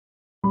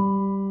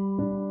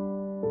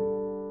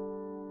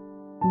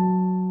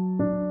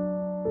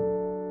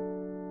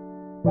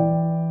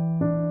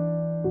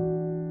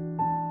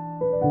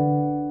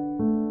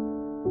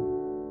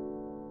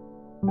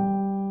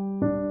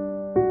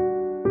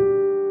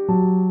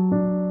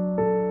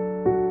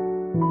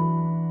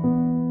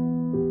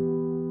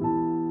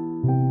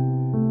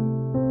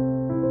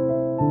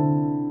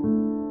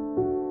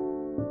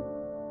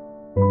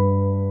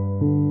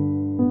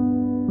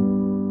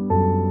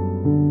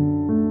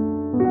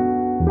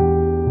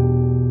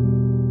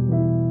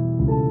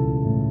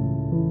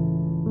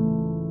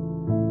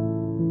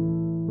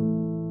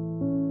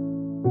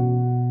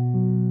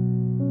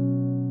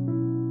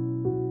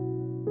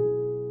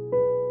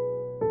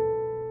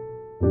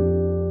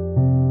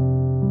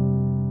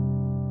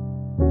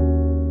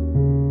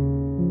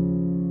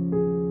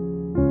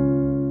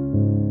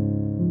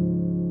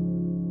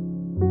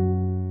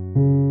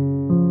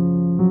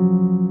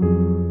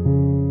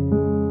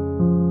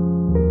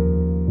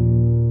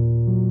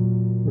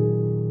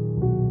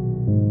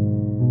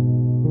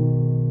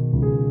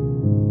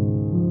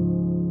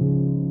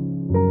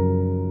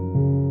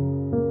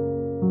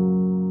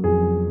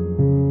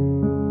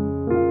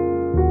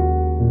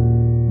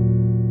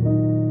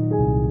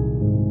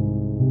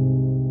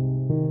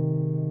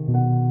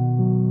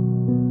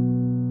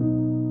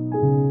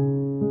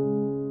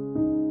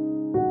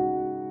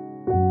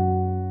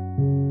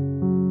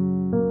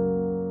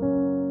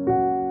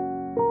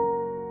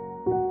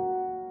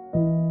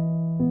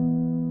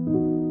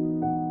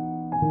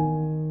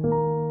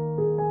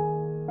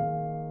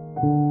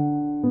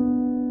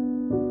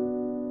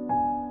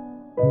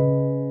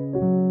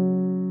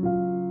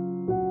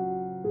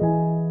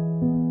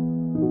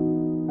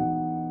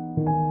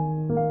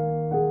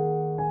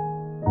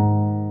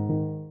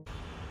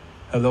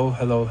Hello,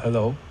 hello,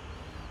 hello.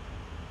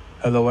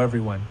 Hello,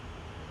 everyone.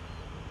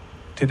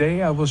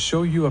 Today I will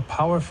show you a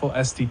powerful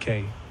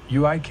SDK,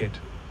 UI kit,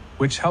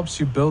 which helps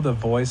you build a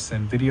voice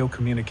and video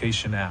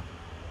communication app.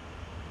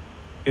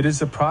 It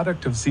is a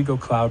product of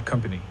Zegocloud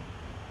company.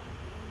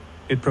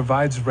 It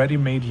provides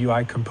ready-made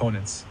UI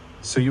components,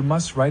 so you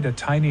must write a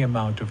tiny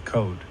amount of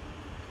code.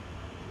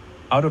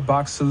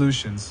 Out-of-box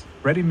solutions,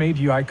 ready-made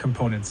UI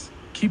components,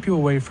 keep you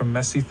away from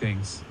messy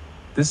things.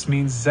 This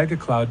means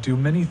Zegocloud do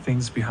many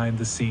things behind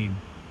the scene.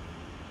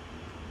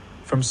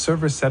 From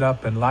server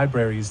setup and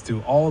libraries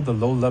do all the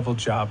low-level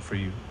job for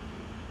you.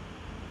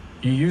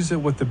 You use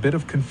it with the bit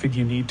of config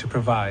you need to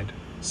provide,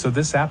 so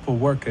this app will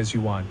work as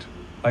you want,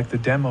 like the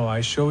demo I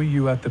show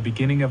you at the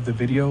beginning of the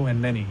video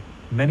and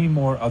many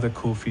more other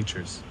cool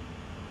features.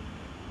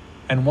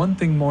 And one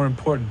thing more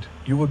important,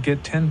 you will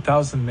get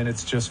 10,000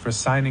 minutes just for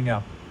signing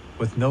up,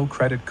 with no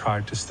credit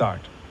card to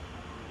start.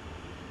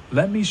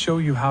 Let me show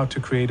you how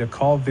to create a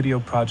call video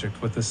project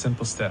with a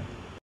simple step.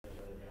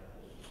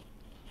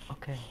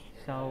 Okay,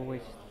 so we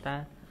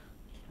start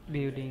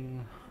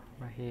building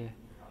right here.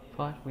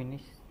 First, we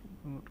need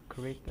to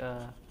create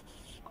an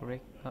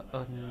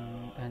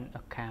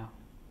account.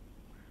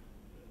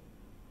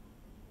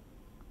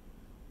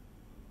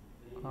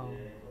 Oh,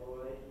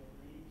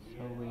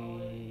 so we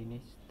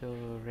need to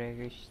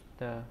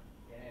register.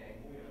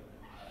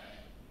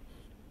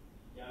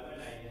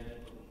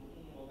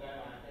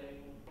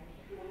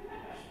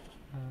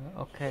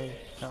 Okay,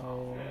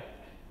 so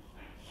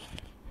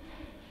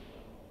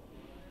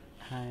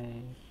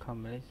I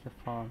complete the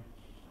form.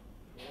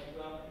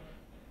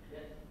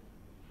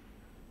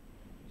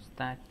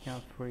 Start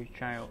your free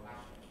trial.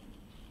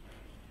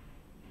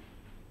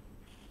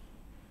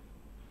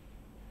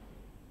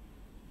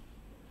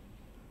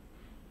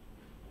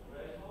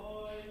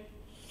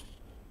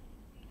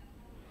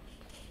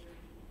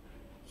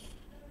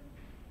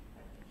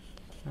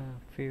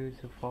 Fill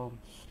the form.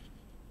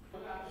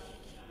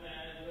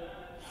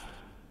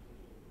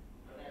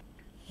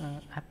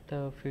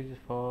 After fill the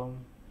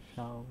form,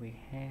 so we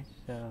have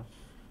the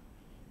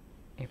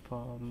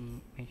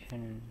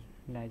information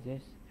like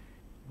this.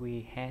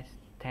 We have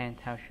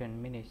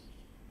 10,000 minutes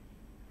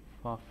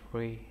for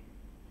free.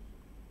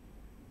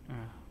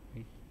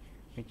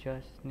 We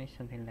just need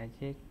something like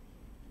this.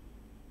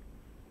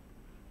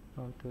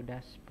 Go to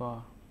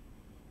dashboard.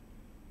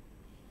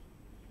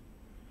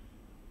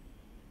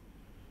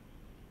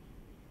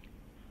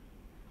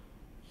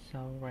 So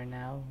right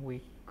now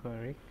we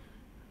click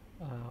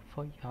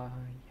for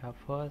your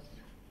first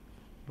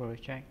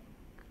project.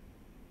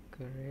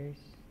 Click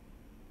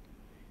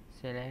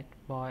select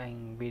voice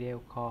and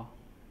video call.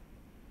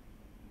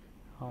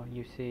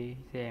 You see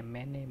there are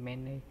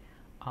many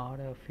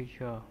other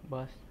features,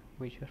 but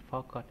we should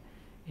focus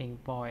in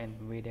voice and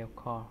video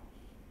call.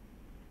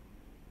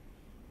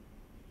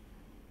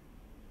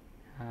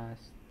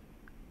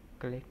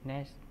 Click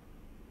next.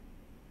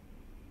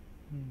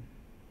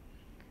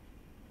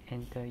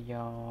 Enter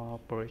your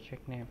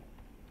project name.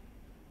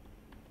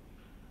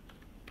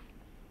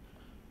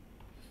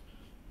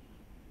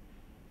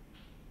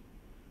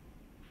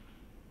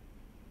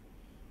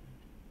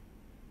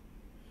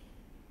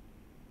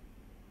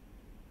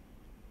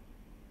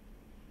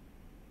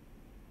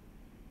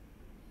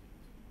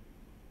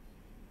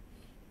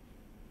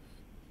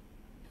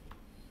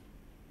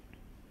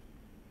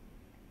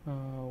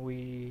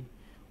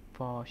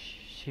 For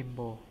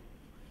symbol,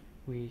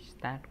 we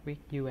start with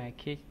UI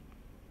kit.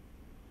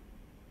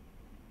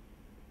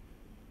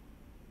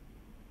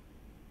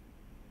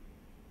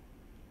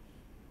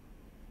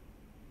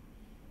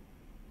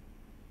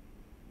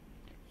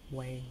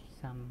 Wait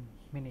some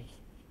minutes,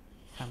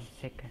 some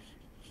seconds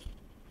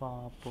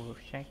for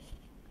project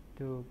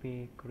to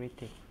be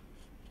created.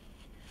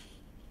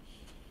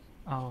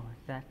 Oh,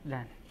 that's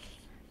done.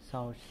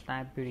 So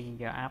start building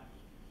your app.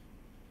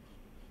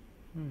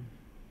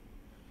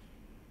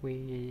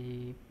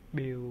 We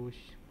build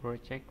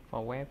project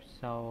for web,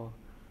 so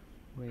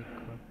we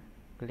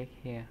click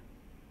here.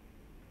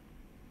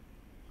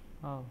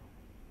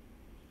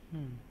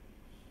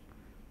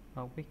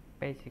 With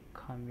basic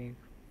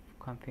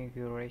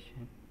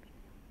configuration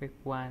with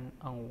one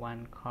on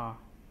one car.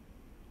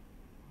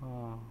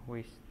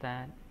 We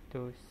start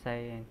to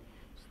say and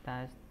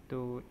start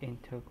to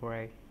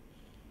integrate.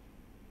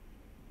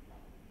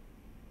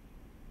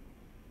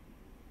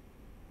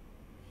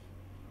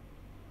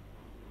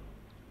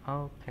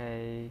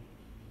 Okay,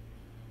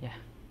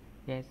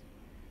 yes,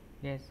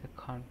 the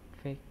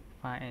config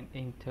file and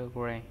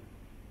integrate.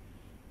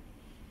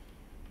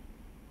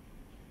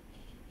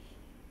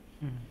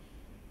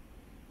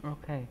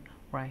 Okay,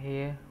 right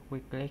here we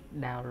click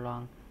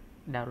download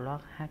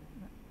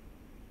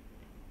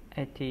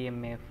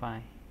HTML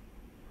file.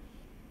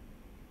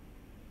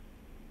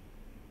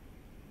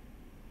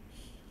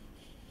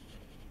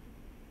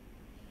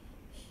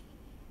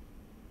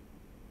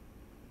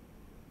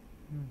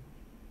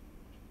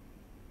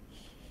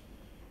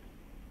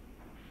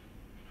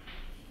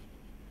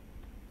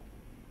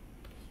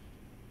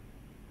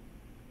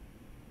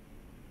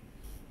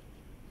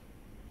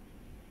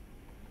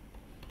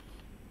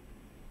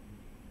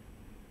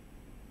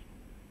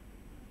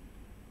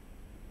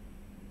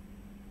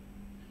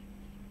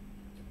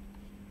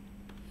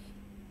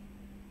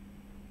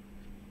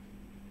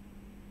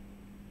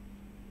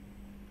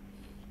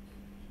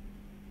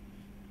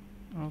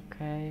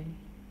 Okay,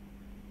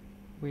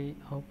 we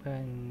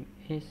open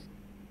it.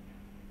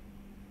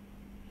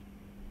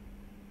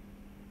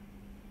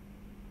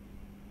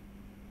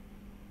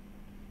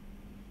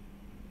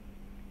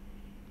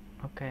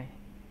 Okay,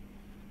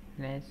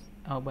 let's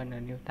open a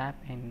new tab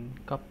and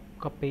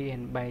copy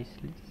and paste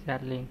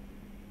that link.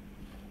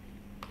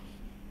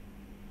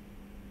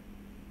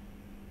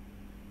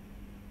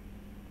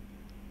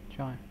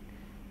 Join.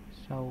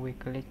 So we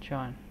click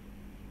join.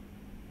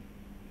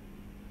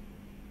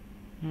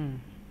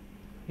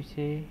 You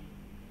see,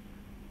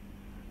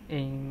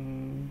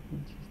 in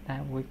this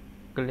tab we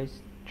click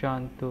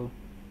join too.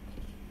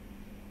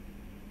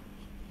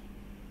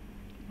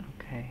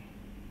 Okay,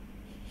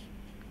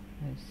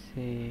 let's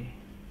see.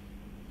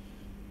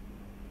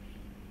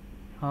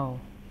 Oh,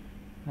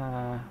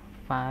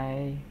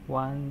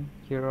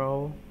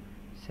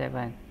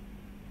 5107.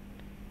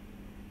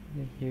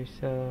 The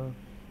user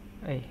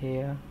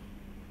here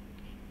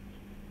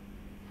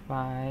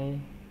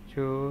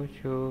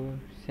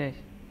 5226.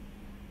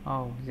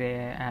 Oh,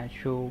 there are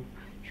two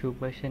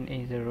persons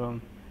in the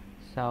room.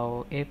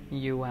 So if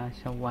you are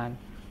someone,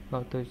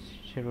 go to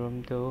the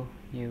room too.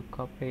 You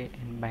copy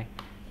and paste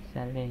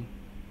the link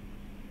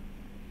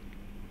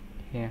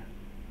here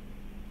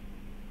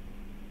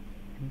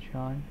and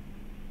join.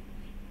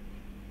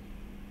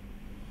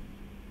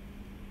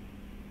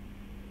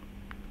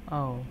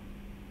 Oh.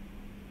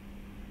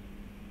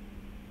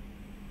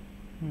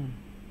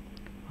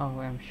 Oh,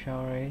 I'm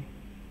sorry.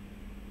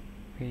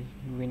 We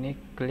need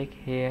click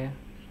here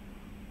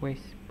with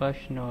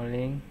personal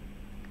link.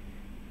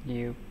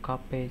 You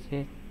copy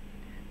it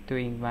to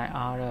invite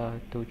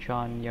others to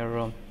join your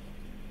room.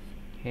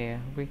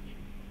 Here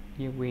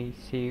you will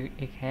see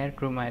it has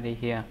room ID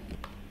here.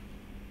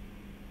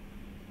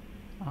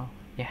 Oh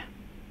yeah,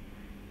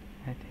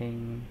 I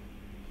think.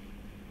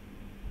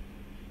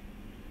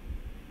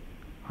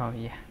 Oh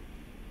yeah,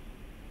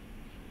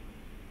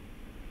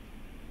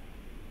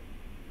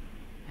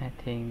 I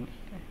think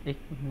it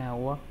now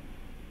works.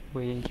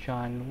 We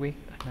join with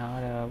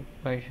another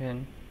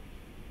version.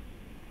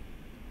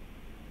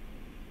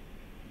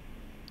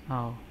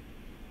 Oh,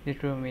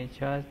 this room is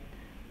just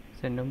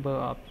the number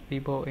of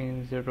people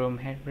in the room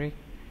has reached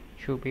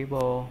 2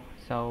 people,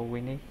 so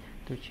we need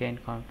to change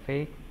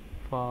config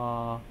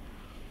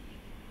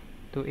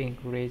to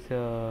increase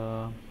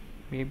the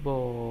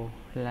people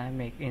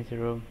limit in the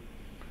room.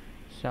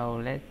 So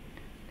let's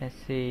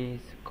see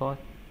the code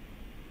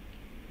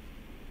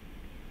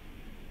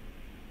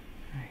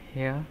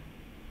here.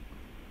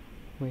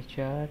 We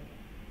just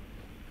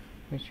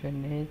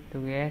need to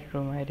get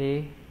room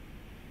ID,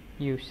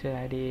 user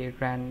ID,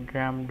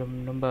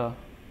 random number,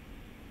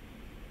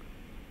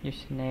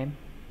 username,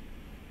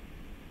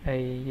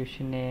 a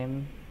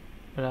username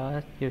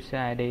plus user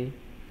ID,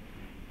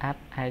 app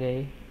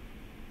ID.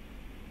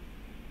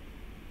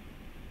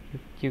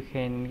 You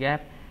can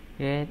get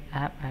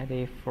app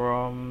ID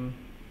from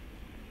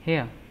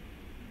here,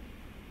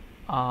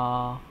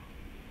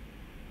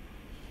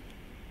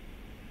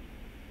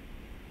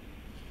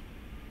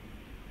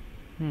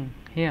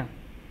 here,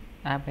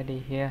 app ID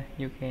here.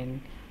 You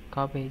can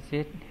copy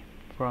it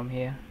from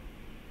here.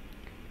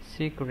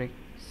 Secret,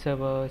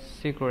 server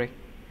secret,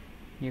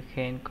 you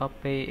can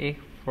copy it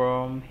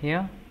from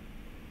here.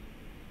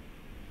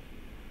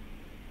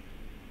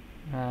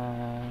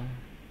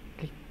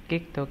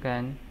 Kick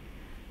token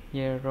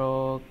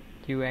 0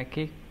 UI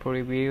kick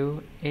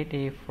preview it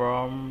is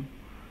from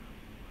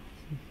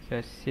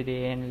the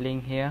CDN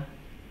link here.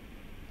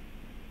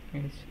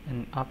 It's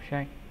an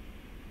object.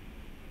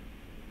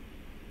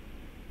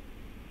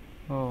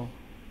 Oh,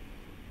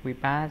 we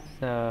pass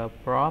the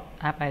prop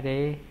app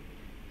ID,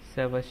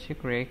 server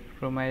secret,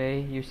 room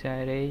ID, user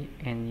ID,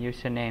 and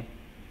username.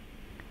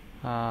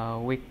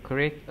 We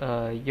create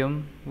a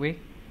zoom with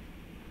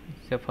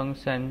the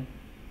function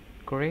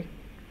create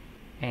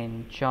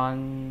and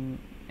join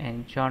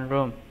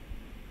room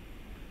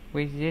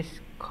with this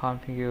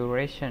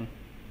configuration.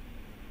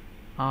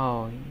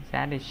 Oh,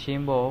 that is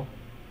simple.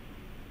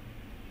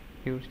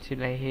 You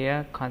select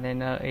here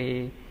container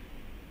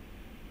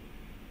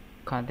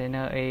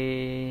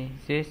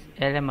this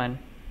element,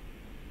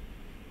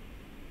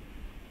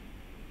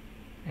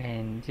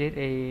 and this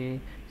is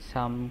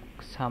some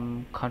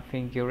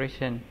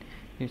configuration.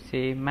 You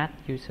see match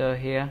user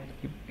here.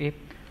 If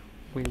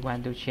we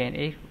want to change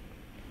it,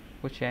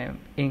 which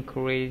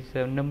increase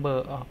the number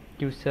of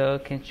user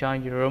can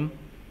join the room,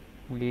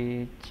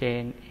 we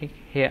change it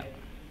here.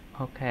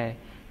 Okay,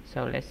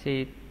 so let's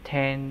see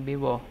 10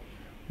 people.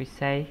 We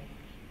say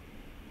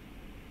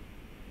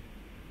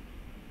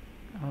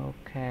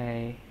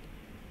okay,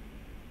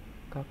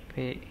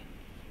 copy,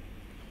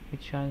 we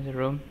join the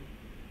room.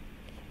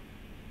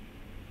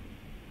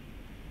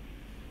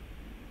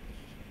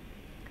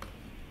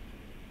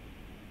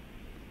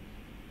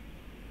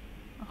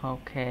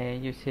 Okay,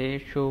 you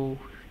see two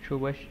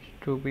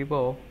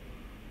people.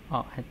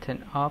 Oh, I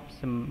turn off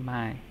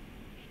my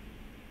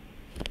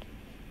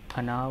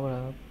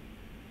another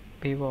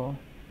people.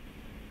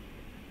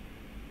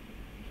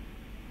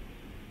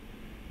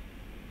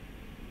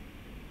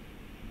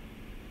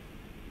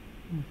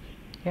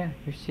 Yeah,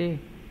 you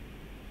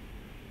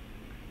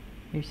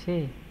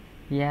see,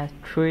 yes,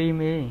 3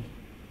 million.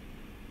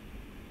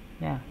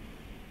 Yeah,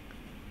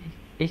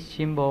 it's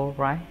simple,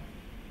 right?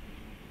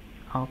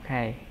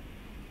 Okay,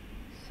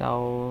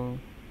 so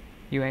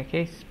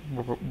UIKit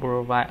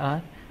provide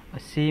us a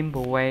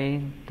simple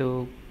way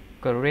to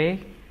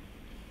create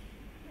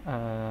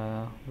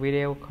a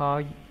video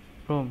call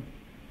room.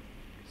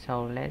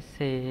 So let's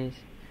see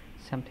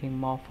something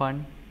more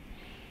fun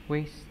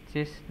with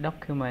this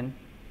document.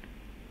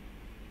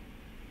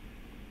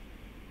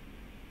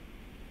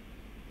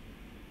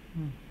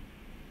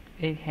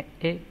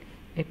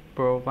 It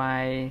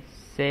provides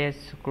share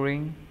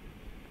screen.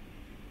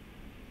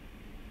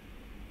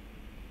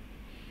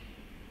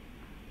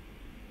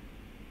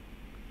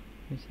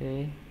 You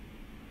see,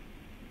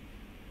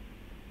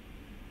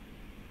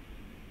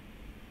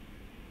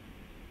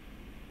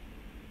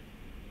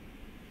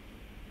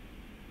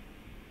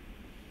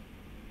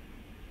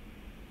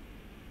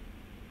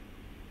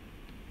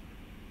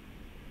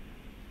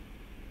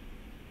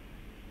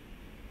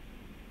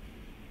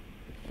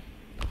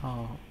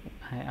 oh,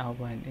 I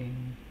open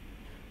in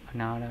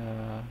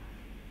another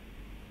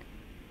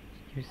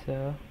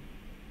user.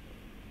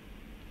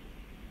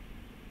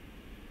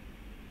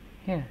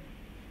 Here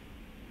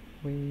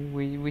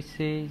we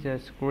see the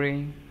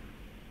screen.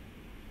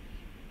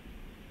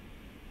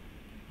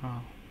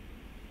 Oh.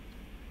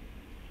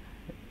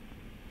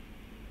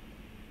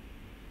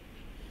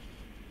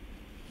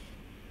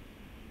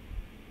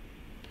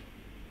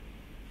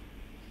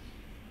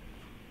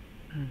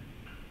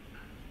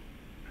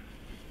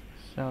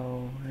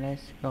 So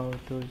let's go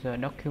to the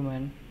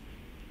document.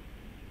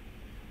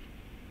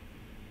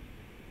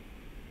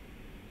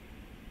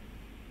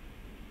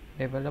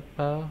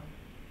 Developer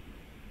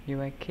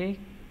UIKit.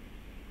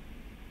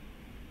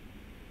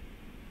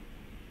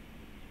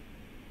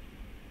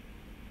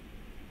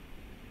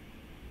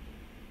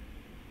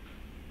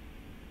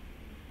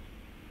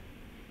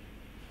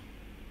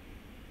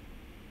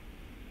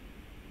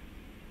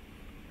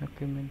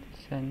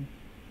 Documentation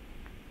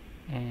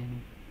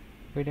and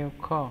video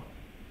call.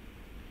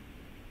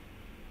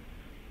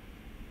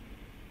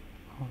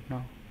 Oh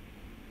no,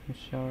 I'm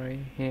sorry.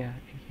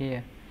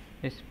 Here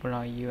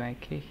explore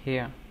UIKit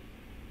here.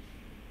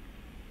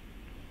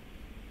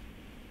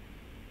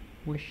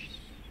 Which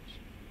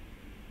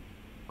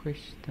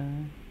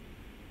question?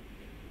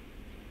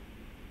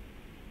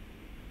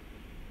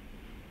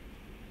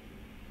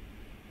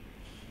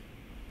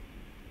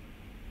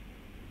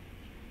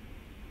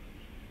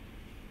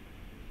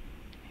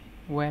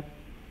 Web.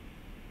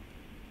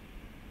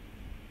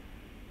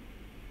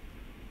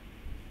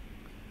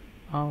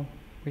 Oh,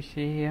 we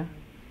see here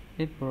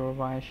it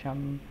provides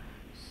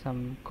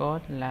some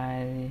code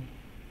like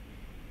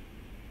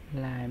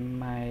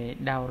my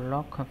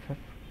download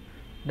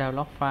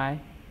file.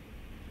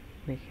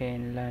 We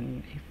can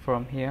learn it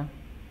from here.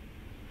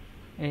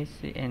 It's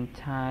the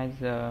entire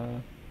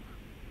the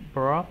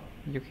prompt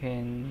you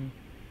can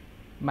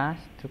pass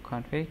to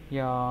configure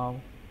your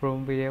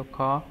room video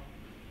call.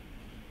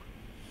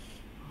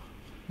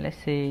 Let's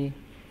see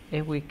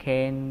if we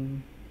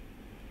can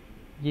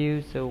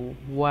use the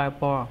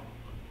whiteboard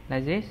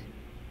like this.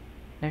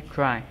 Let's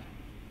try.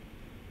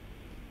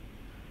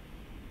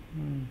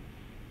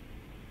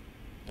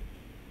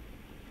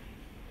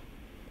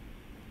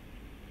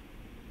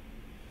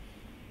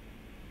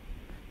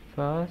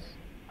 First,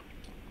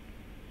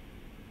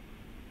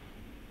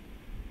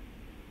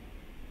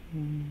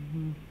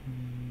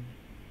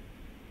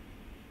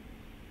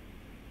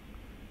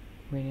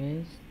 we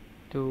need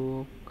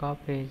to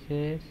copy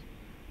this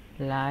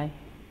line,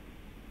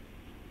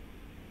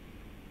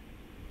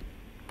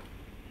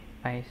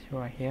 paste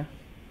right here.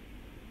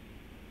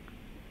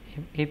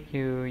 If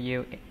you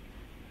use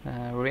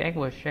React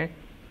project,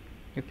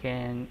 you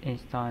can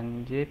install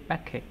this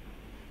package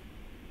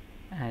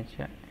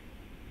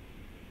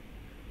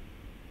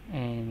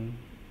and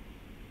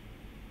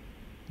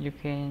you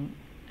can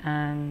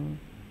add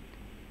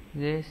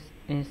this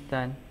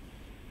instance.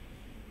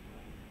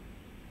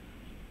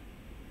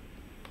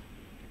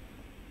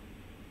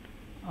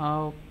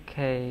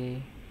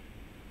 Okay,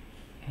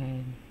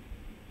 and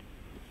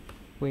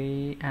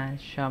we add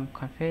some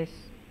config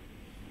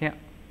here.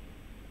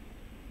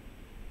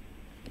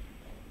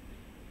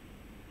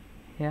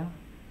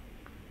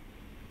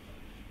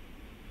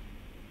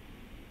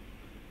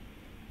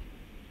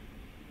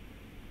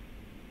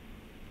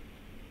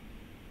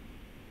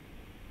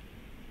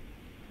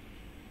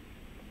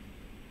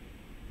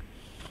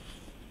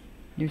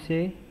 You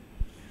see,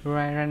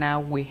 right now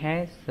we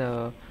have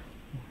the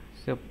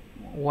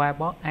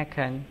whiteboard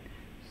icon.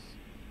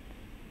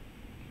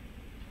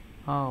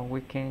 Oh,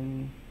 we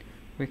can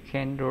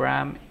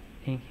ram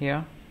in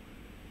here.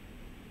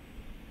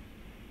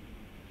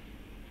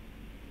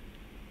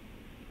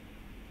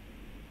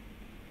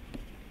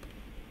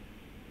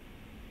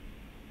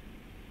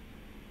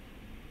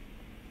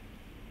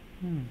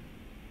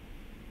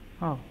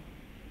 Oh,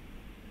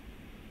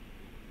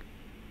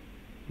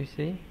 you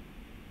see,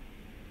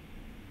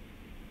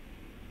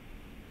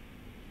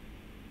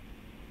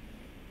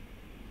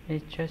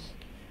 it's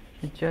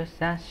just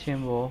that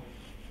simple.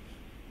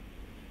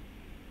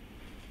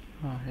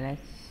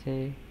 Let's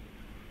see.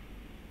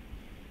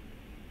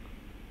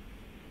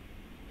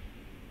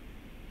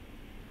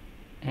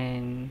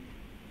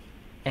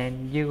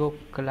 and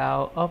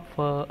Zegocloud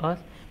offers us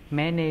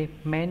many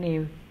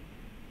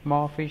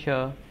more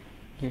features.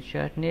 You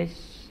just need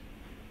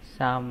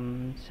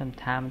some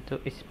time to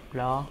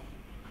explore.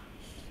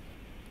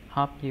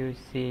 Hope you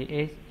see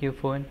it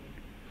useful.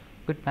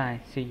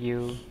 Goodbye. See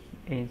you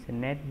in the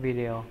next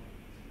video.